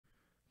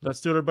Let's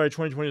do it, everybody.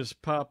 2020's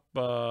Pop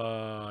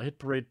Hit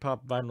Parade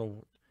Pop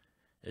Vinyl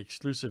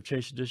Exclusive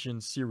Chase Edition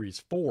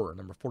Series 4,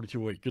 number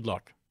 4208. Good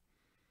luck.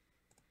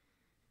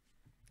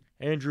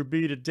 Andrew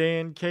B to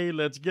Dan K.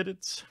 Let's get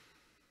it.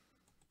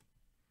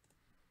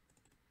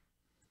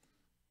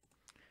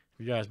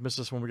 If you guys missed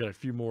this one, we got a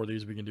few more of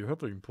these we can do.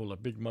 Hopefully we can pull a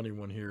big money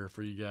one here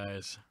for you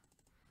guys.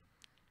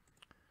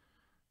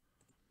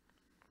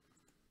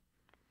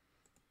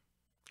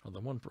 Oh, the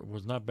one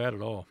was not bad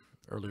at all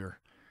earlier.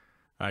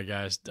 All right,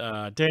 guys.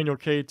 Daniel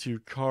K to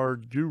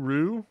Card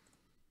Guru.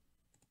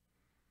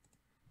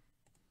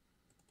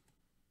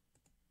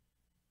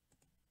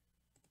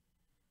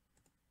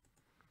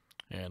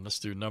 And let's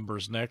do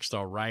numbers next.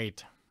 All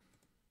right.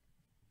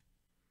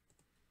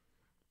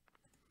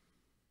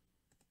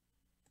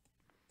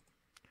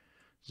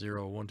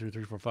 Zero, 1, 2,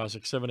 3, 4, 5,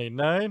 6, 7, 8,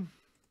 9.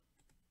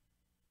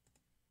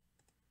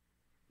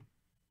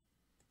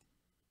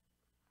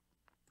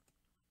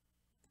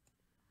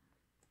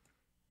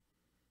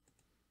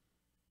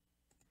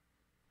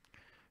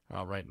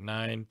 All right,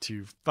 9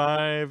 to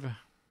 5.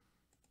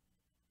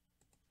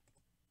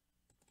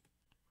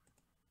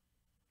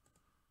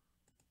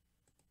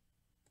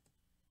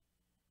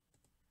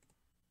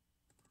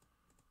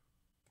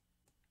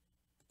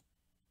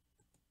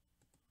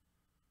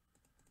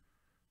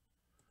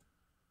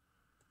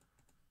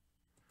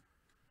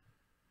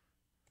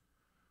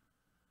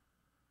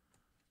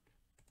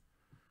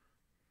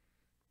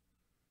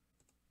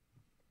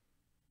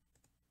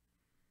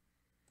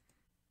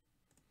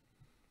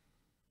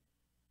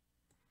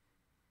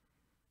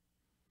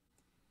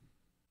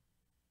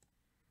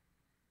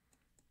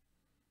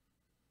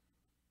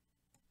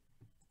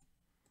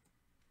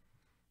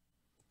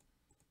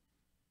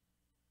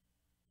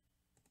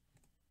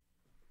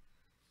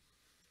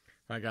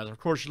 All right, guys, of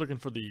course, you're looking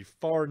for the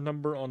far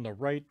number on the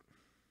right.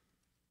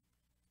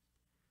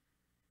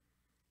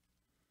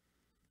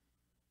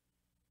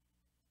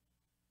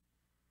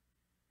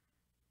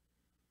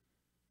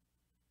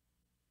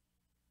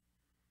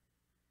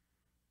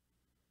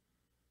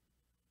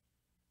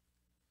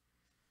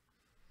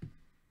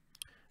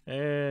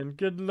 And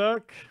good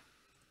luck.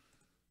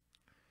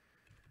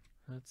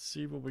 Let's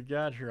see what we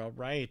got here. All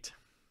right.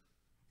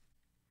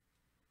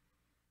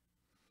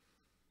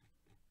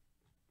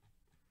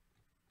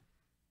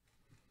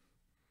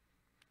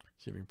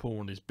 See if we can pull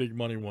one of these big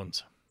money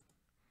ones.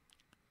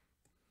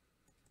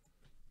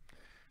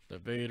 The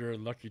Vader,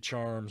 Lucky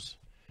Charms.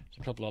 There's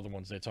a couple other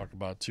ones they talk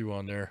about too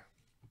on there.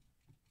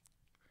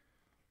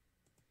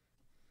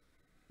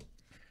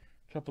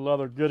 A couple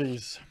other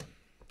goodies.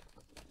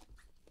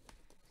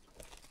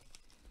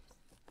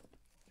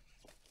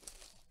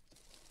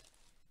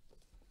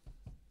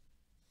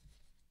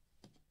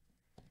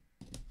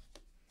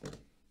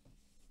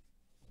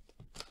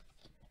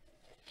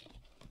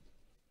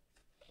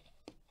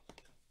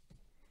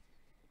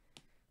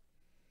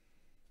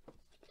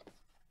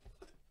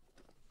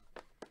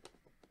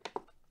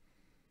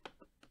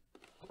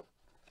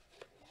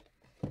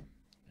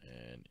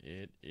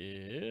 It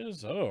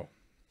is,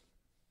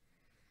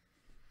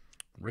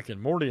 Rick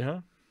and Morty,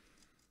 huh?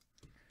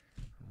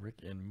 Rick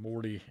and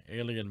Morty,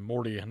 Alien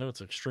Morty. I know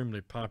it's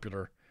extremely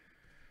popular.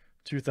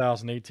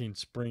 2018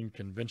 Spring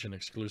Convention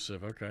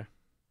exclusive. Okay.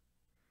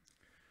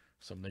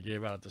 Something they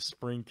gave out at the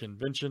Spring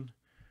Convention.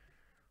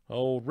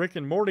 Oh, Rick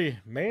and Morty.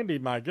 Mandy,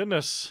 my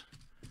goodness.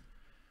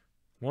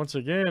 Once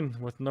again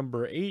with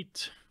number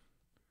 8.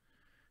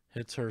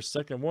 Hits her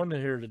second one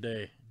here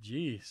today.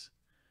 Jeez.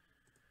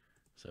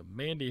 So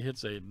Mandy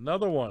hits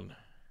another one.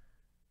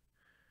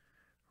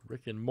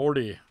 Rick and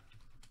Morty.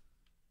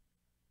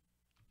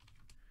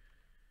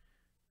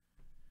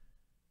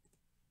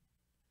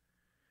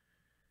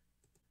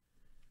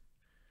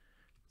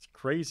 It's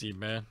crazy,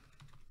 man.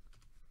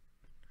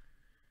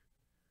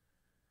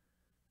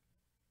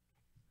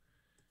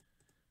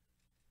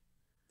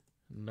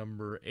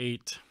 Number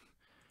 8.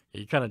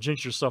 You kind of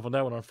jinxed yourself on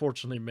that one,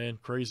 unfortunately, man.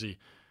 Crazy.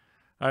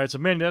 All right, so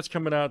Mandy, that's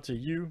coming out to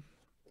you.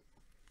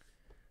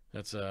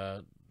 That's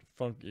a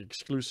funk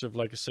exclusive,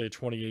 like I say,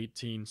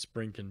 2018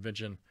 Spring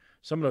Convention.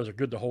 Some of those are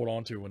good to hold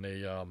on to when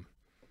they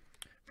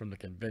from the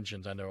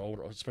conventions. I know,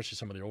 older, especially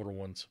some of the older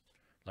ones,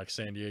 like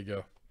San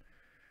Diego.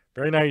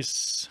 Very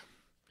nice,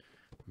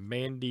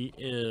 Mandy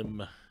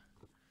M.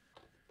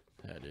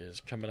 That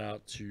is coming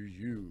out to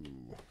you.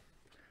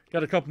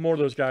 Got a couple more of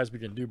those guys we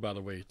can do, by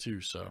the way,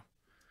 too. So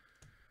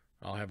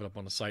I'll have it up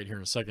on the site here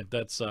in a second.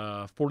 That's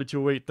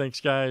 4208. Thanks,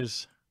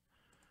 guys.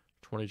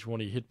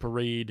 2020 Hit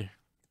Parade.